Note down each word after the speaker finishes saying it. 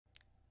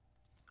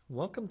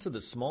Welcome to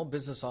the Small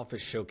Business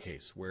Office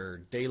Showcase, where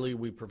daily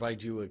we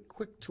provide you a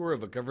quick tour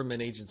of a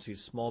government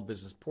agency's small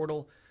business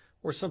portal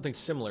or something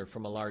similar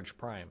from a large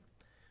prime.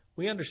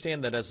 We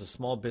understand that as a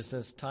small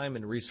business, time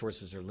and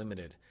resources are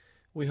limited.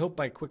 We hope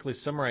by quickly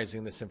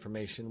summarizing this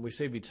information, we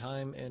save you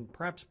time and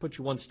perhaps put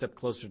you one step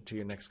closer to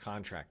your next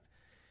contract.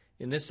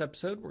 In this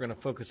episode, we're going to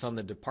focus on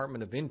the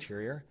Department of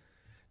Interior.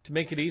 To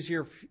make it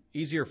easier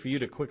for you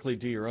to quickly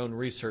do your own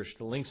research,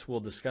 the links we'll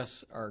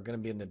discuss are going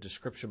to be in the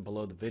description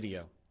below the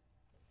video.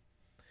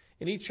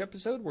 In each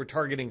episode, we're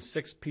targeting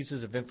 6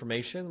 pieces of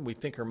information we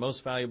think are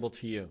most valuable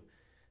to you.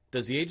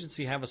 Does the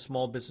agency have a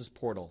small business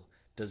portal?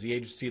 Does the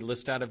agency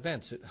list out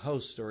events it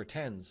hosts or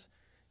attends?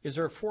 Is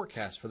there a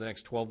forecast for the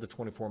next 12 to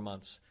 24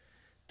 months?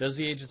 Does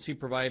the agency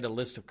provide a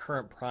list of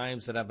current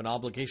primes that have an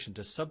obligation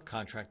to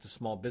subcontract to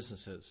small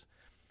businesses?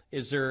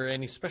 Is there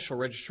any special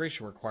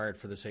registration required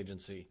for this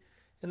agency?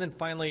 And then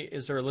finally,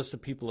 is there a list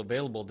of people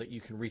available that you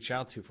can reach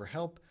out to for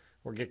help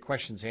or get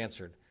questions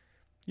answered?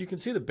 You can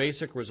see the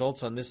basic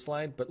results on this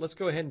slide, but let's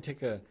go ahead and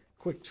take a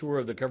quick tour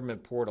of the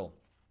government portal.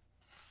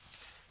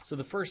 So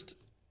the first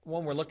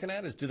one we're looking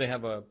at is, do they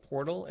have a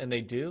portal? And they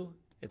do.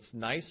 It's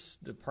nice.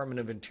 The Department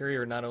of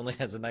Interior not only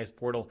has a nice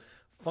portal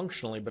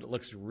functionally, but it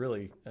looks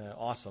really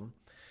awesome.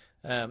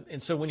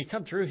 And so when you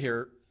come through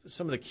here,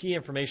 some of the key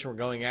information we're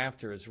going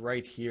after is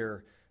right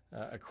here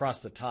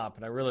across the top,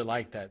 and I really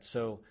like that.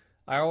 So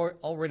I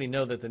already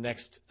know that the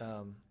next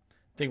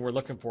thing we're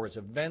looking for is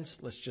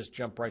events. Let's just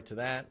jump right to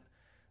that.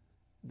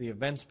 The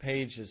events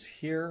page is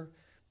here,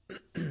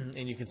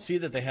 and you can see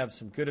that they have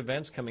some good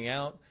events coming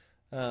out,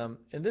 and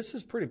this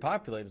is pretty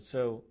populated,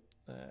 so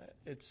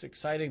it's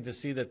exciting to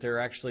see that they're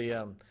actually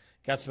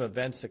got some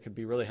events that could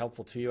be really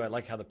helpful to you. I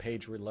like how the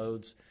page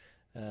reloads,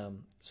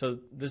 so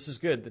this is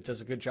good. It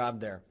does a good job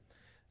there.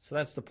 So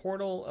that's the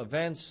portal.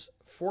 Events.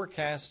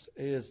 Forecast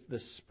is the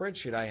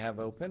spreadsheet I have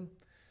open.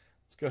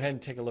 Let's go ahead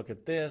and take a look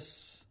at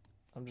this.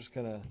 I'm just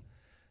going to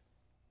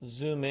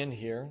zoom in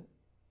here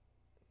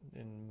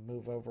and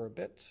move over a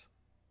bit.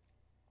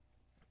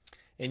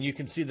 And you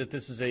can see that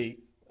this is I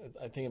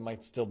think it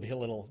might still be a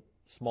little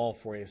small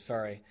for you,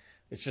 sorry.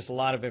 It's just a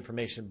lot of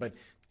information, but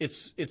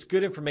it's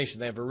good information.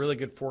 They have a really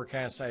good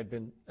forecast. I had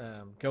been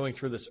going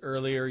through this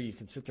earlier. You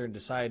can sit there and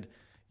decide,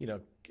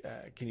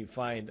 can you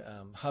find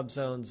hub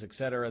zones, et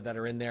cetera, that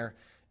are in there.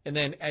 And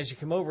then as you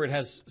come over, it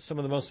has some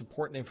of the most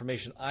important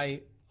information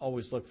I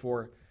always look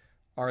for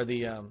are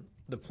the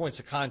points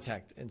of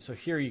contact. And so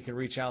here you can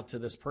reach out to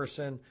this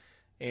person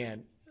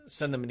and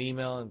send them an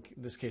email, in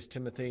this case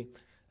Timothy,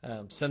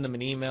 send them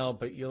an email,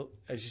 but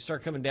as you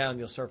start coming down,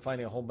 you'll start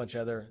finding a whole bunch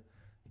of other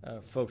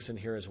folks in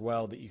here as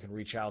well that you can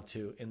reach out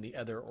to in the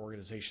other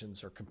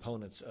organizations or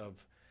components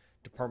of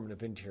Department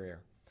of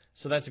Interior.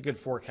 So that's a good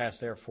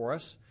forecast there for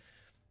us.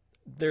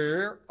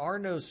 There are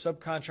no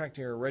subcontracting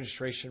or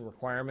registration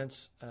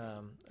requirements,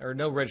 or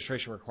no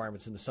registration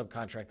requirements in the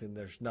subcontracting.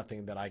 There's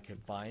nothing that I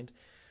could find.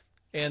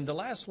 And the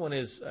last one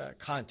is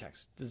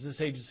context. Does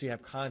this agency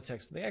have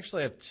context? They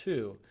actually have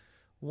 2.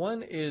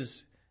 One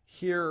is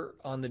here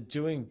on the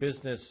Doing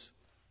Business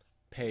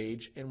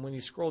page, and when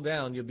you scroll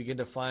down, you'll begin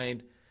to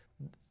find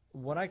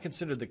what I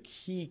consider the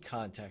key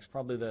context,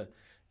 probably the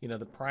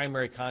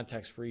primary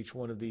context for each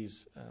one of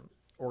these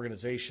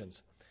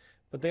organizations.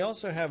 But they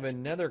also have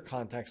another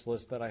context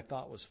list that I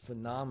thought was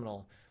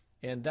phenomenal,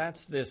 and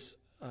that's this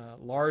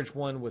large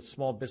one with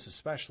small business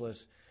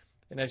specialists.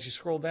 And as you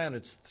scroll down,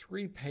 it's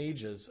 3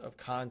 pages of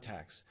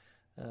contacts.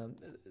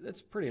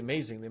 That's pretty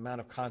amazing, the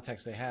amount of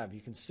contacts they have.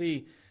 You can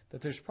see that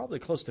there's probably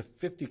close to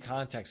 50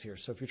 contacts here.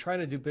 So if you're trying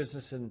to do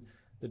business in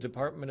the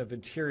Department of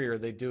Interior,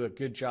 they do a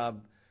good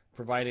job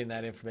providing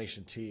that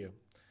information to you.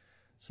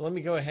 So let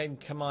me go ahead and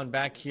come on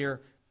back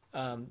here.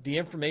 The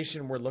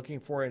information we're looking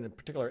for in a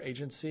particular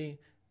agency,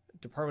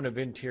 Department of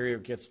Interior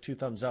gets 2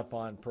 thumbs up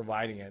on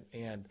providing it.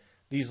 And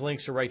these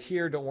links are right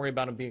here. Don't worry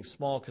about them being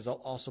small because I'll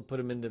also put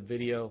them in the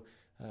video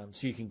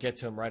so you can get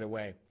to them right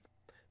away.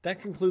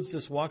 That concludes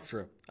this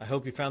walkthrough. I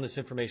hope you found this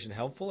information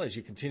helpful as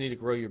you continue to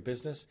grow your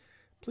business.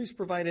 Please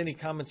provide any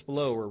comments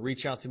below or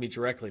reach out to me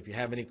directly if you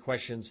have any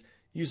questions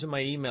using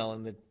my email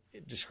in the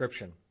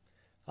description.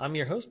 I'm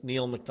your host,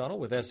 Neil McDonald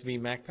with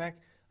SV MacPack.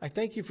 I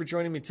thank you for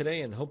joining me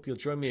today and hope you'll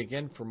join me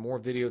again for more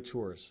video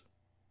tours.